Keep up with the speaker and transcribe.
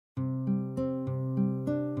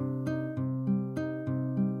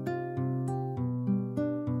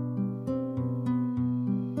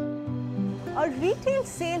A retail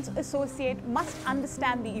sales associate must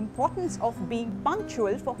understand the importance of being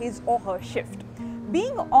punctual for his or her shift.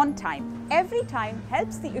 Being on time every time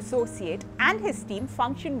helps the associate and his team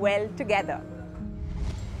function well together.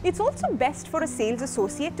 It's also best for a sales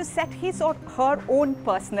associate to set his or her own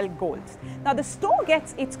personal goals. Now, the store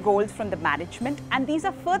gets its goals from the management, and these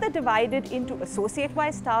are further divided into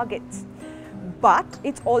associate-wise targets. But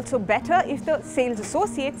it's also better if the sales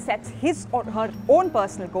associate sets his or her own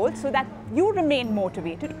personal goals so that you remain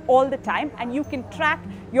motivated all the time and you can track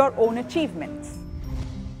your own achievements.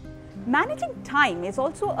 Managing time is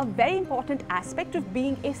also a very important aspect of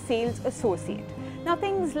being a sales associate. Now,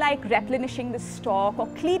 things like replenishing the stock or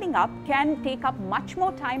cleaning up can take up much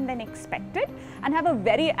more time than expected and have a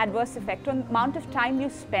very adverse effect on the amount of time you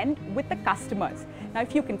spend with the customers. Now,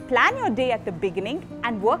 if you can plan your day at the beginning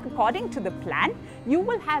and work according to the plan, you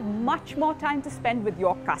will have much more time to spend with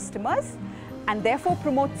your customers and therefore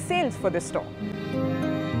promote sales for the store.